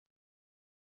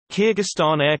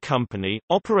Kyrgyzstan Air Company,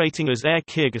 operating as Air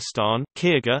Kyrgyzstan,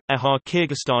 Kyrgyz, Ehar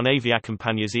Kyrgyzstan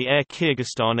Aviakompaniyazi Air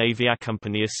Kyrgyzstan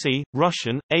Aviakompaniyasi,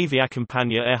 Russian,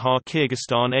 Aviakompaniya Ehar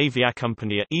Kyrgyzstan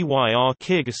Aviakompaniya EYR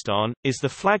Kyrgyzstan, is the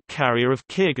flag carrier of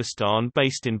Kyrgyzstan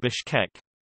based in Bishkek.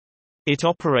 It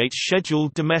operates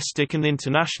scheduled domestic and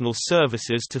international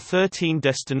services to 13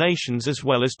 destinations as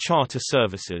well as charter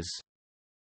services.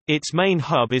 Its main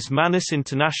hub is Manas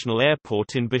International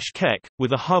Airport in Bishkek,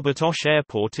 with a hub at Osh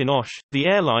Airport in Osh. The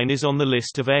airline is on the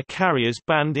list of air carriers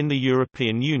banned in the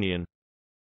European Union.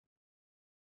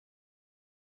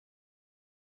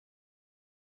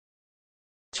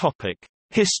 Topic: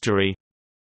 History.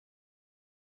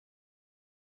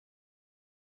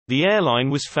 The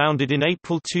airline was founded in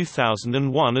April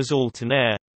 2001 as Altan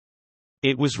Air.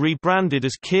 It was rebranded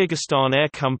as Kyrgyzstan Air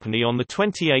Company on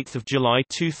 28 July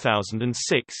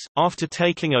 2006, after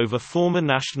taking over former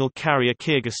national carrier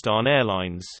Kyrgyzstan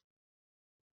Airlines.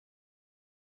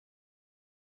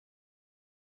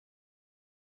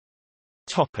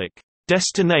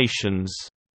 Destinations.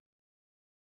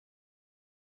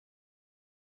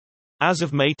 As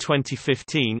of May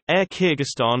 2015, Air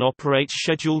Kyrgyzstan operates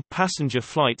scheduled passenger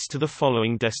flights to the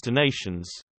following destinations.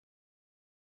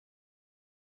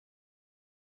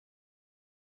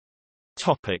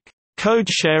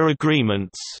 Codeshare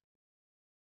agreements.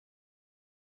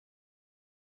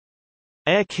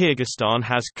 Air Kyrgyzstan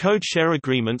has codeshare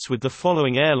agreements with the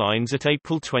following airlines at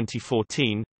April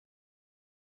 2014: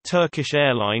 Turkish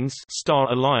Airlines,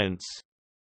 Star Alliance.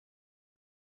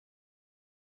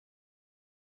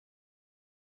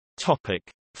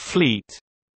 Fleet.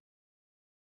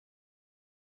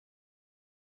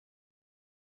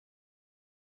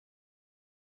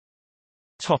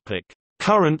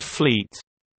 Current fleet.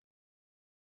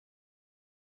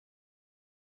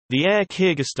 The Air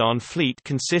Kyrgyzstan fleet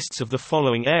consists of the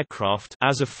following aircraft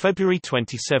as of February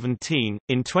 2017.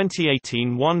 In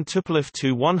 2018, one Tupolev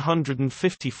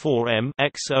Tu-154M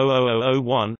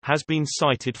X00001 has been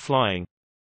sighted flying.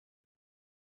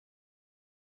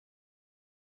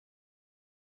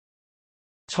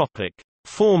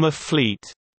 Former fleet.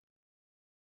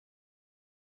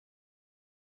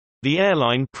 The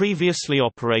airline previously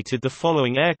operated the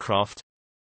following aircraft: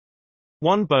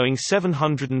 one Boeing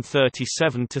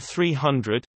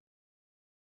 737-300,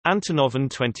 Antonov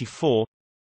An-24,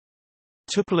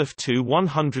 Tupolev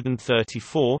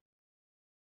Tu-134,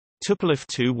 Tupolev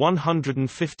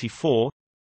Tu-154,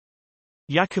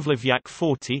 Yakovlev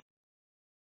Yak-40,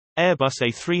 Airbus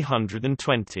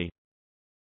A320.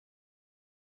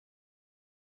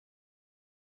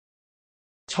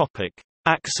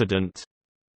 Accident.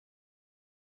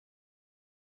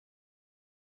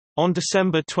 On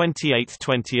December 28,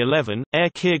 2011, Air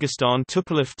Kyrgyzstan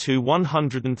Tupolev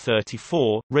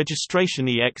Tu-134, registration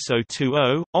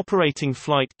EX020, operating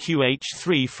flight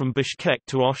QH3 from Bishkek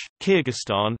to Osh,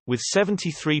 Kyrgyzstan, with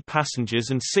 73 passengers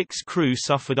and 6 crew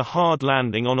suffered a hard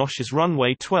landing on Osh's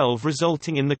runway 12,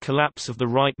 resulting in the collapse of the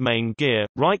right main gear,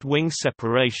 right wing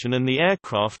separation and the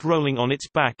aircraft rolling on its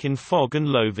back in fog and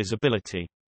low visibility.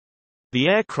 The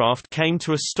aircraft came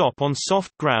to a stop on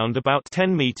soft ground about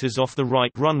 10 meters off the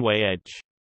right runway edge.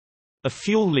 A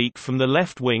fuel leak from the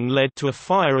left wing led to a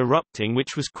fire erupting,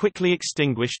 which was quickly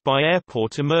extinguished by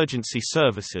airport emergency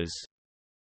services.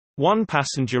 1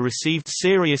 passenger received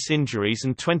serious injuries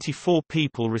and 24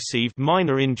 people received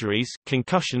minor injuries,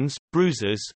 concussions,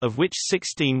 bruises, of which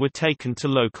 16 were taken to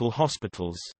local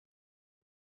hospitals.